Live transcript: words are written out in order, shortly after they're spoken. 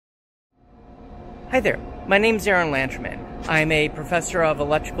Hi there, my name's Aaron Lanterman. I'm a professor of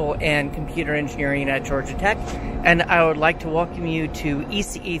electrical and computer engineering at Georgia Tech, and I would like to welcome you to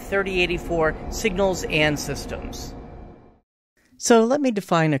ECE3084 Signals and Systems. So let me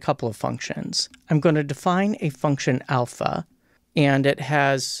define a couple of functions. I'm going to define a function alpha, and it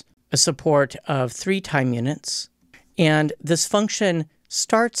has a support of 3 time units. And this function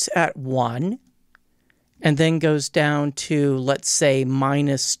starts at 1, and then goes down to, let's say,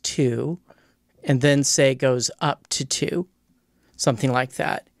 -2, and then say goes up to 2, something like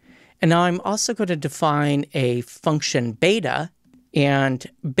that. And now I'm also going to define a function beta, and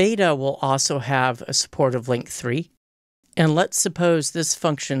beta will also have a support of length 3. And let's suppose this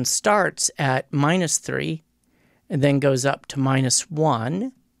function starts at -3, and then goes up to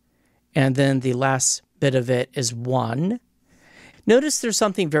 -1, and then the last bit of it is 1. Notice there's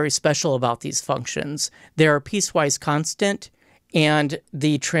something very special about these functions. They are piecewise constant, and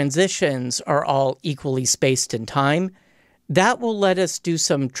the transitions are all equally spaced in time. That will let us do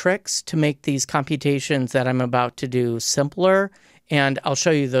some tricks to make these computations that I'm about to do simpler, and I'll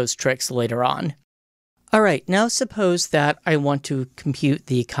show you those tricks later on. All right, now suppose that I want to compute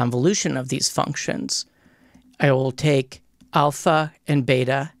the convolution of these functions. I will take alpha and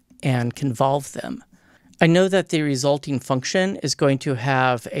beta and convolve them. I know that the resulting function is going to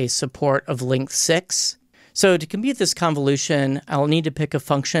have a support of length 6. So to compute this convolution, I'll need to pick a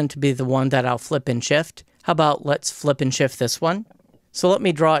function to be the one that I'll flip and shift. How about let's flip and shift this one? So let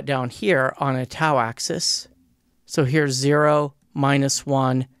me draw it down here on a tau axis. So here's 0,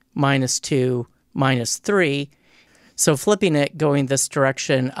 -1, -2, -3. So flipping it, going this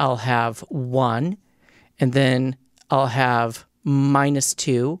direction, I'll have 1, and then I'll have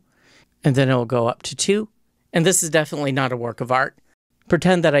 -2, and then it'll go up to 2. And this is definitely not a work of art.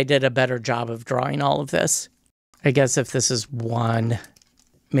 Pretend that I did a better job of drawing all of this. I guess if this is 1,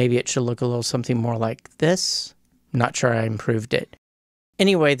 maybe it should look a little something more like this. I'm not sure I improved it.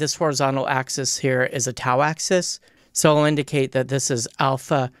 Anyway, this horizontal axis here is a tau axis, so I'll indicate that this is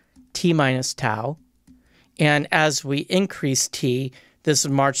alpha t minus tau. And as we increase t, this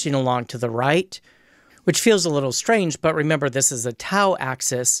is marching along to the right, which feels a little strange, but remember this is a tau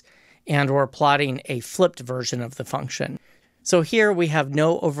axis, and we're plotting a flipped version of the function. So here we have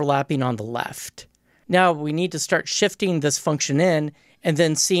no overlapping on the left. Now we need to start shifting this function in and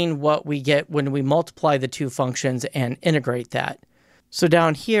then seeing what we get when we multiply the two functions and integrate that. So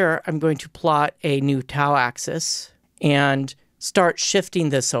down here, I'm going to plot a new tau axis and start shifting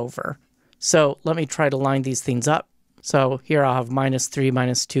this over. So let me try to line these things up. So here I'll have -3,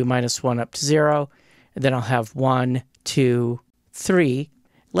 -2, -1 up to 0. And then I'll have 1, 2, 3.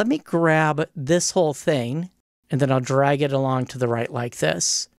 Let me grab this whole thing, and then I'll drag it along to the right like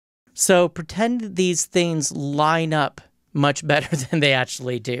this. So pretend these things line up much better than they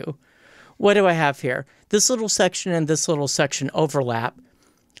actually do. What do I have here? This little section and this little section overlap.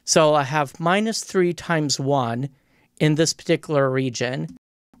 So I have -3 times 1 in this particular region,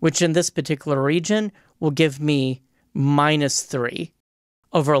 which in this particular region will give me -3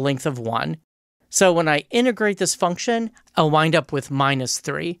 over a length of 1. So when I integrate this function, I'll wind up with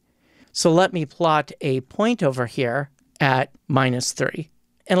 -3. So let me plot a point over here at -3.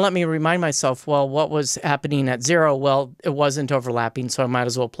 And let me remind myself, well, what was happening at 0? Well, it wasn't overlapping, so I might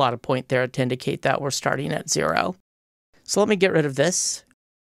as well plot a point there to indicate that we're starting at 0. So let me get rid of this.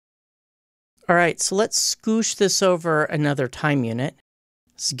 All right, so let's scooch this over another time unit.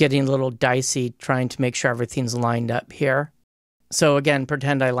 It's getting a little dicey trying to make sure everything's lined up here. So again,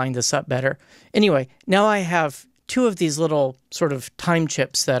 pretend I lined this up better. Anyway, now I have 2 of these little sort of time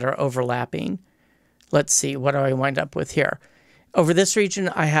chips that are overlapping. Let's see, what do I wind up with here? Over this region,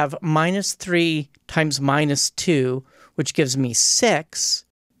 I have -3 times -2, which gives me 6.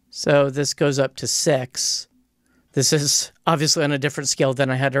 So this goes up to 6. This is obviously on a different scale than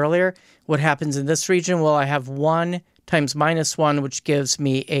I had earlier. What happens in this region? Well, I have 1 times -1, which gives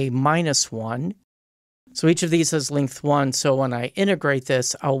me a -1. So each of these has length 1, so when I integrate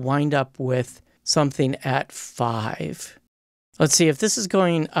this, I'll wind up with something at 5. Let's see, if this is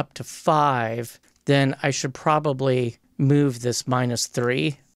going up to 5, then I should probably move this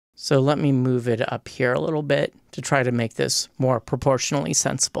 -3. So let me move it up here a little bit to try to make this more proportionally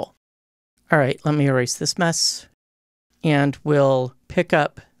sensible. All right, let me erase this mess. And we'll pick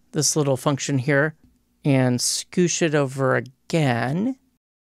up this little function here and scooch it over again.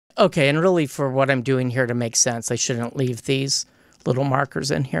 Okay, and really for what I'm doing here to make sense, I shouldn't leave these little markers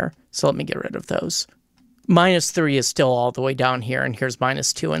in here. So let me get rid of those. -3 is still all the way down here, and here's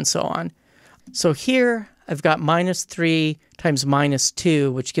 -2 and so on. So here I've got -3 times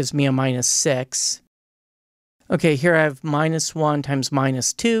 -2, which gives me a -6. Okay, here I have minus 1 times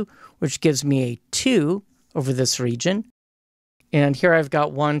minus 2, which gives me a 2 over this region. And here I've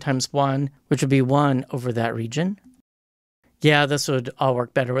got 1 times 1, which would be 1 over that region. Yeah, this would all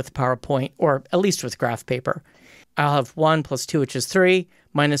work better with PowerPoint, or at least with graph paper. I'll have 1 plus 2, which is 3,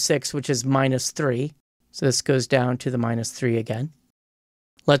 minus 6, which is minus 3. So this goes down to the minus 3 again.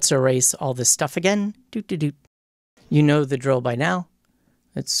 Let's erase all this stuff again. Doot, doot, doot. You know the drill by now.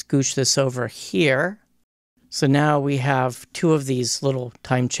 Let's scooch this over here. So now we have 2 of these little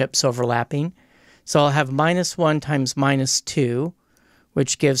time chips overlapping. So I'll have minus 1 times minus 2,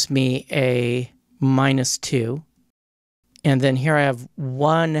 which gives me a minus 2. And then here I have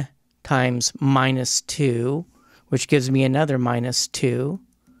 1 times minus 2, which gives me another minus 2.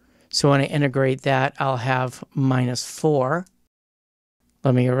 So when I integrate that, I'll have minus 4.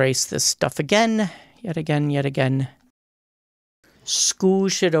 Let me erase this stuff again, yet again.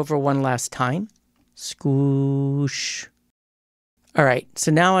 Scoosh it over one last time. Scoosh. All right,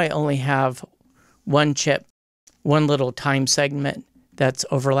 so now I only have one chip, one little time segment that's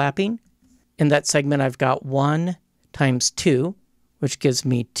overlapping. In that segment, I've got 1 times 2, which gives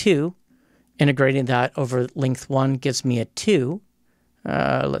me 2. Integrating that over length 1 gives me a 2.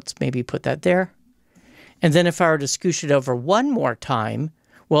 Let's maybe put that there. And then if I were to scooch it over one more time,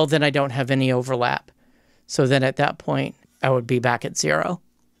 well, then I don't have any overlap. So then at that point, I would be back at 0.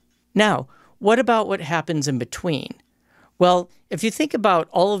 Now, what about what happens in between? Well, if you think about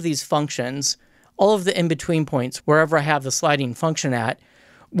all of these functions, all of the in-between points, wherever I have the sliding function at,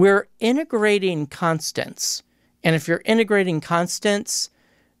 we're integrating constants. And if you're integrating constants,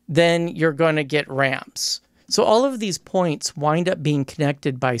 then you're going to get ramps. So all of these points wind up being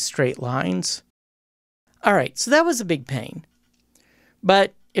connected by straight lines. All right, so that was a big pain.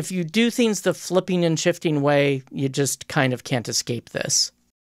 But if you do things the flipping and shifting way, you just kind of can't escape this.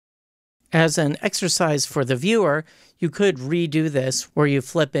 As an exercise for the viewer, you could redo this where you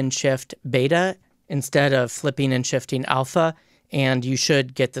flip and shift beta instead of flipping and shifting alpha, and you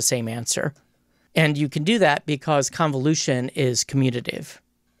should get the same answer. And you can do that because convolution is commutative.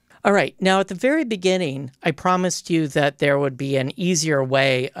 All right, now at the very beginning, I promised you that there would be an easier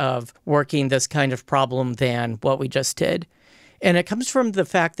way of working this kind of problem than what we just did. And it comes from the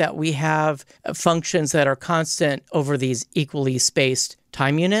fact that we have functions that are constant over these equally spaced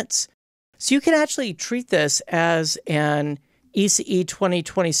time units. So you can actually treat this as an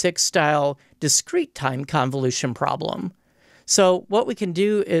ECE3086 style discrete time convolution problem. So what we can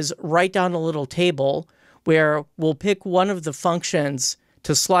do is write down a little table where we'll pick one of the functions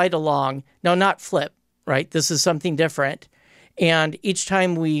to slide along. Now, not flip, right? This is something different. And each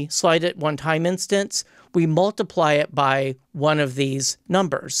time we slide it one time instance, we multiply it by one of these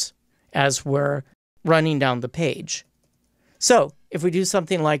numbers as we're running down the page. So if we do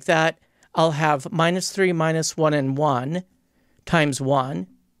something like that, I'll have minus 3 minus 1 and 1 times 1.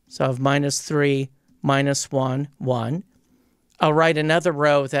 So I have minus 3 minus 1, 1. I'll write another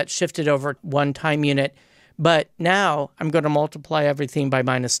row that's shifted over one time unit, but now I'm going to multiply everything by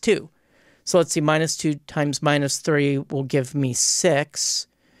minus 2. So let's see, minus 2 times minus 3 will give me 6.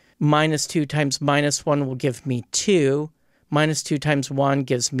 Minus 2 times minus 1 will give me 2. Minus 2 times 1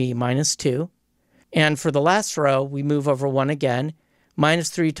 gives me minus 2. And for the last row, we move over 1 again. Minus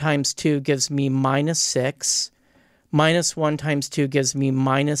 3 times 2 gives me minus 6. Minus 1 times 2 gives me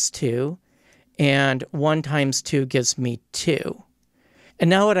minus 2. And 1 times 2 gives me 2. And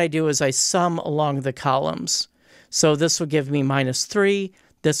now what I do is I sum along the columns. So this will give me minus 3.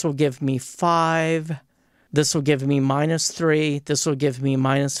 This will give me 5. This will give me minus 3. This will give me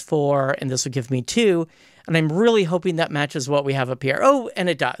minus 4. And this will give me 2. And I'm really hoping that matches what we have up here. Oh, and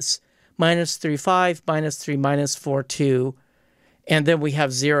it does. Minus 3, 5. Minus 3, minus 4, 2. And then we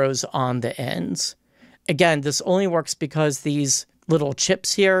have zeros on the ends. Again, this only works because these little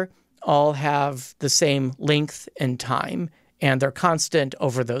chips here all have the same length and time, and they're constant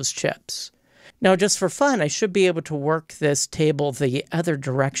over those chips. Now, just for fun, I should be able to work this table the other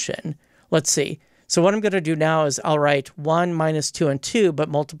direction. Let's see. So what I'm going to do now is I'll write 1, minus 2, and 2, but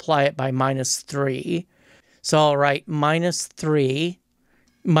multiply it by minus 3. So I'll write minus 3.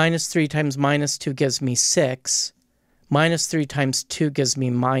 Minus 3 times minus 2 gives me 6. Minus 3 times 2 gives me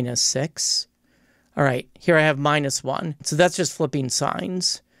minus 6. All right, here I have minus 1. So that's just flipping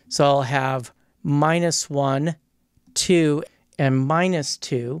signs. So I'll have minus 1, 2, and minus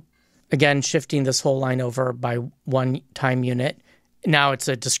 2. Again, shifting this whole line over by one time unit. Now it's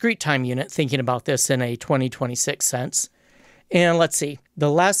a discrete time unit, thinking about this in a 2026 sense. And let's see,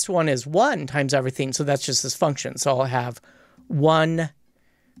 the last one is 1 times everything, so that's just this function. So I'll have 1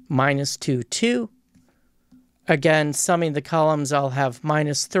 minus 2, 2. Again, summing the columns, I'll have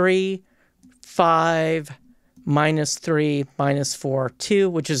minus 3, 5, -3, -4, 2,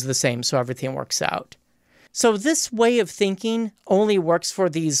 which is the same, so everything works out. So this way of thinking only works for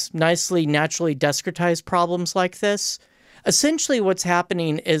these nicely naturally discretized problems like this. Essentially what's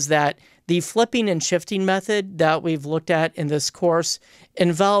happening is that the flipping and shifting method that we've looked at in this course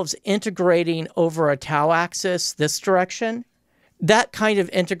involves integrating over a tau axis this direction. That kind of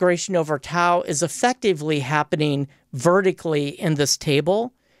integration over tau is effectively happening vertically in this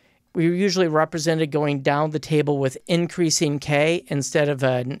table. We're usually represented going down the table with increasing k instead of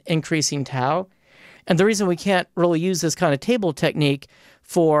an increasing tau. And the reason we can't really use this kind of table technique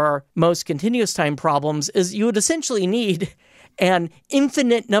for most continuous time problems is you would essentially need an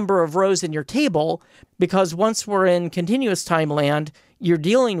infinite number of rows in your table, because once we're in continuous time land, you're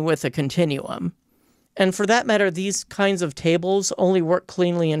dealing with a continuum. And for that matter, these kinds of tables only work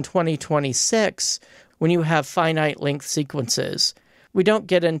cleanly in 2026 when you have finite length sequences. We don't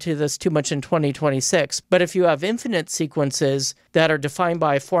get into this too much in 2026, but if you have infinite sequences that are defined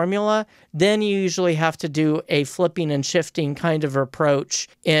by a formula, then you usually have to do a flipping and shifting kind of approach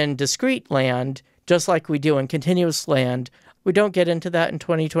in discrete land, just like we do in continuous land. We don't get into that in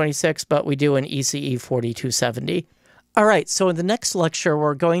 2026, but we do in ECE3084. All right, so in the next lecture,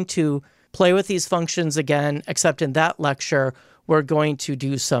 we're going to play with these functions again, except in that lecture, we're going to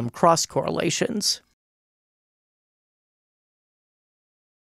do some cross correlations.